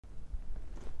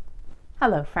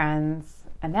Hello friends,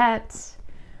 Annette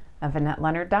of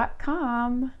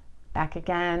AnnetteLeonard.com, back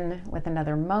again with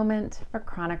another moment for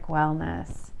chronic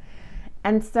wellness.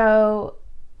 And so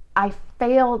I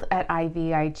failed at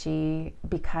IVIG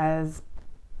because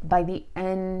by the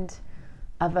end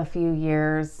of a few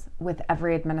years with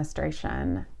every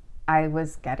administration, I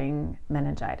was getting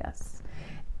meningitis.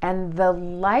 And the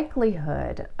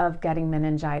likelihood of getting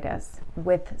meningitis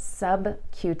with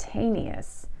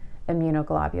subcutaneous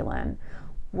immunoglobulin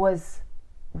was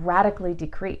radically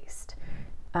decreased.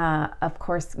 Of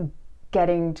course,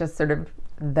 getting just sort of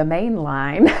the main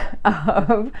line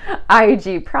of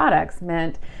IG products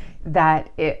meant that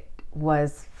it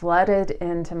was flooded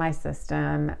into my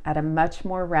system at a much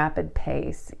more rapid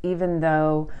pace, even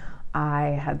though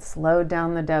I had slowed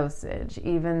down the dosage,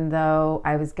 even though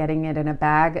I was getting it in a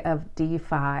bag of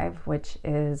D5, which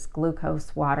is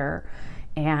glucose water,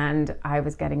 and I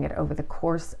was getting it over the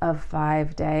course of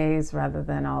 5 days rather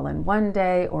than all in one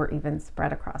day or even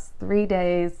spread across 3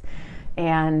 days.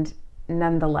 And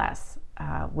nonetheless,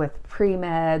 with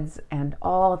pre-meds and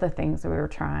all the things that we were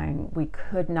trying, we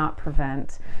could not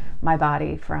prevent my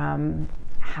body from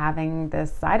having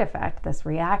this side effect, this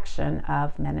reaction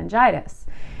of meningitis.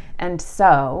 And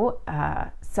so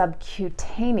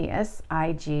subcutaneous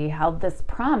IG held this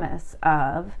promise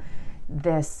of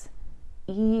this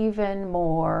even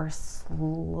more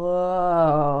slow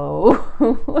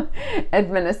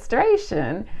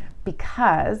administration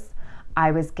because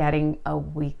I was getting a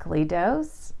weekly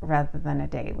dose rather than a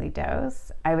daily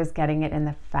dose. I was getting it in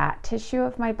the fat tissue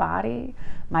of my body.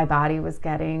 My body was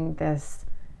getting this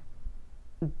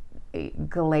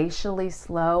glacially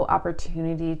slow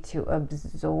opportunity to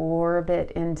absorb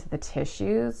it into the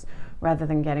tissues rather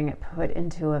than getting it put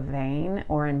into a vein,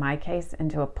 or in my case,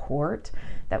 into a port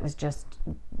that was just,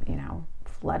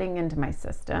 flooding into my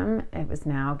system. It was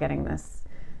now getting this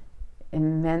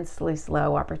immensely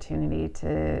slow opportunity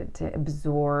to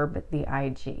absorb the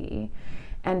IG.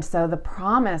 And so the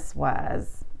promise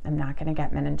was, I'm not going to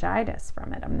get meningitis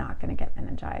from it. I'm not going to get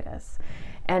meningitis.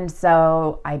 And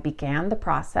so I began the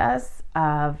process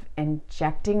of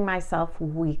injecting myself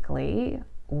weekly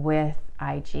with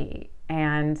IG.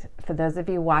 And for those of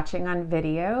you watching on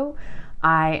video,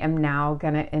 I am now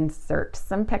going to insert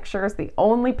some pictures, the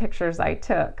only pictures I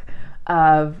took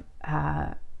of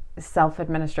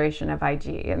self-administration of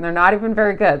IG. And they're not even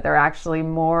very good. They're actually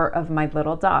more of my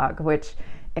little dog, which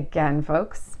again,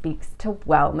 folks, speaks to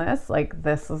wellness. Like,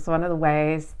 this is one of the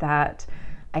ways that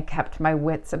I kept my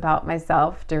wits about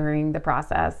myself during the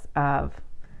process of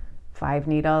 5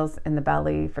 needles in the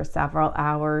belly for several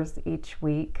hours each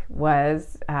week. She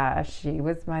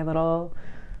was my little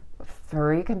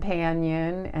furry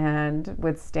companion and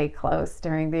would stay close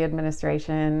during the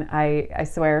administration. I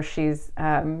swear she's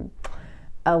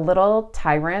a little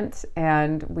tyrant,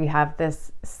 and we have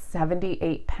this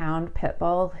 78-pound pit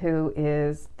bull who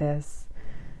is this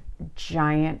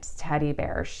giant teddy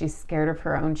bear. She's scared of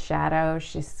her own shadow.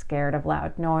 She's scared of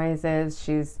loud noises.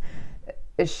 She's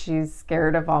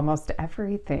scared of almost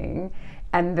everything.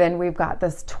 And then we've got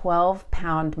this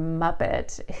 12-pound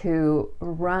Muppet who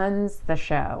runs the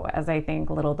show, as I think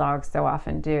little dogs so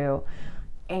often do.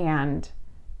 And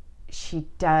she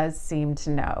does seem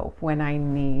to know when I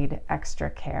need extra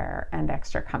care and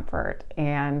extra comfort.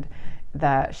 And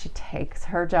she takes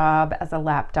her job as a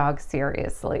lap dog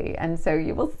seriously. And so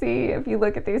you will see, if you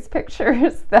look at these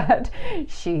pictures, that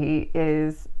she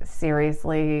is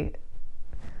seriously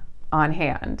on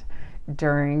hand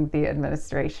during the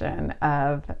administration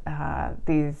of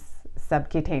these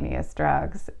subcutaneous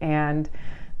drugs. And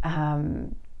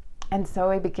so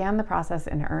I began the process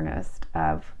in earnest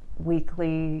of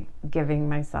weekly giving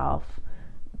myself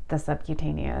the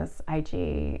subcutaneous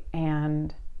IG,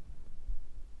 and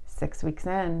 6 weeks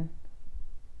in,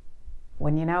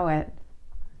 when you know it,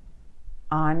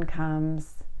 on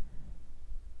comes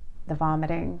the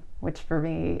vomiting, which for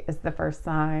me is the first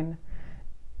sign,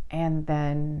 and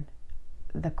then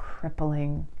the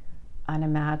crippling,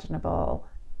 unimaginable,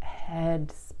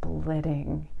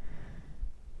 head-splitting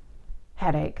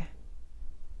headache,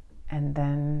 and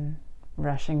then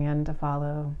rushing in to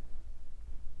follow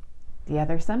the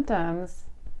other symptoms,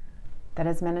 that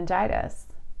is meningitis,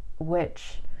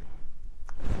 which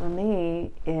for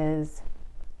me is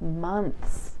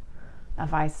months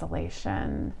of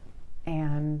isolation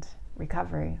and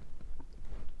recovery.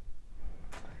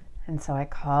 And so I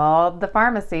called the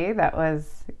pharmacy that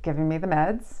was giving me the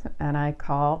meds, and I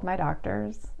called my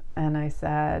doctors, and I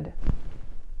said,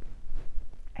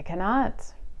 I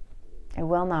cannot, I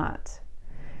will not.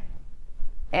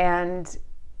 And,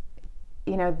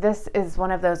 this is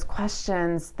one of those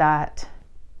questions that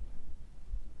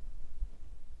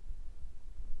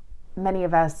many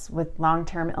of us with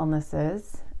long-term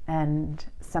illnesses and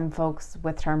some folks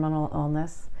with terminal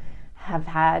illness have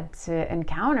had to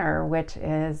encounter, which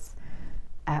is,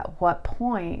 at what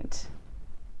point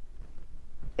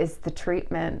is the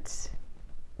treatment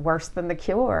worse than the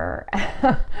cure?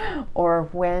 Or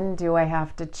when do I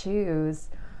have to choose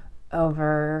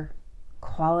over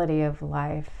quality of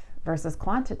life versus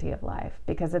quantity of life?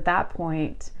 Because at that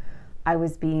point, I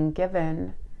was being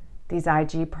given these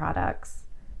IG products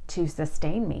to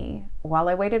sustain me while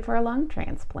I waited for a lung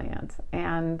transplant.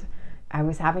 And I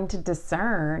was having to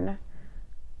discern,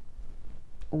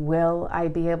 will I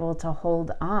be able to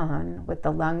hold on with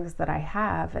the lungs that I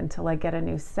have until I get a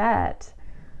new set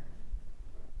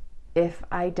if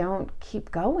I don't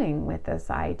keep going with this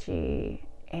IG?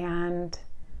 And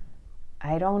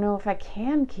I don't know if I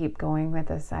can keep going with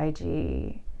this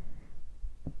IG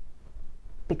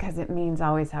because it means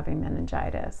always having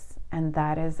meningitis. And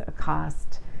that is a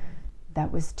cost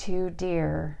that was too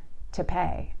dear to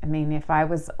pay. I mean, if I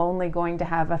was only going to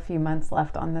have a few months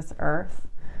left on this earth,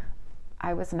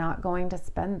 I was not going to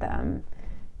spend them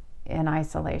in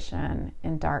isolation,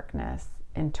 in darkness,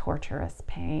 in torturous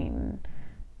pain,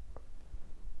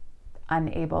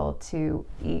 unable to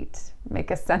eat,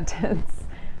 make a sentence,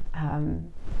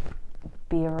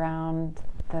 be around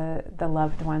the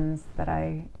loved ones that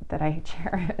I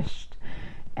cherished.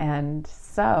 And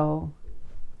so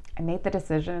I made the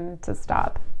decision to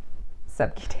stop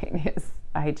subcutaneous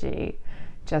IG,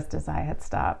 just as I had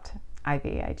stopped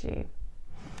IVIG.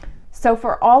 So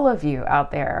for all of you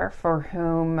out there for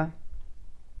whom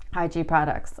IG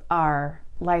products are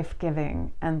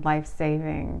life-giving and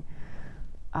life-saving,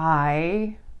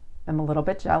 I am a little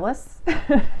bit jealous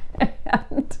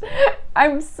and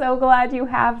I'm so glad you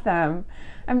have them.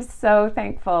 I'm so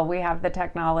thankful we have the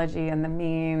technology and the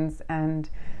means and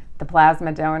the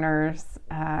plasma donors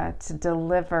to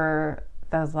deliver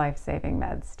those life-saving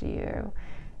meds to you.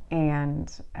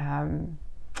 And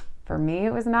for me,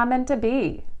 it was not meant to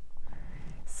be.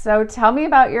 So tell me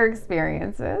about your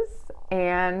experiences,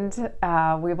 and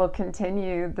we will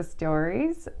continue the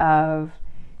stories of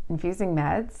infusing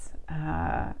meds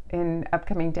in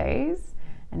upcoming days.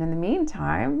 And in the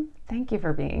meantime, thank you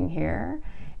for being here.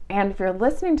 And if you're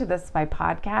listening to this by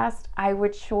podcast, I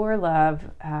would sure love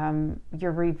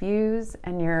your reviews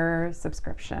and your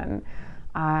subscription.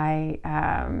 I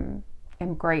am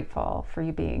grateful for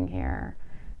you being here.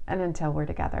 And until we're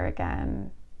together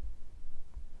again,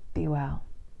 be well.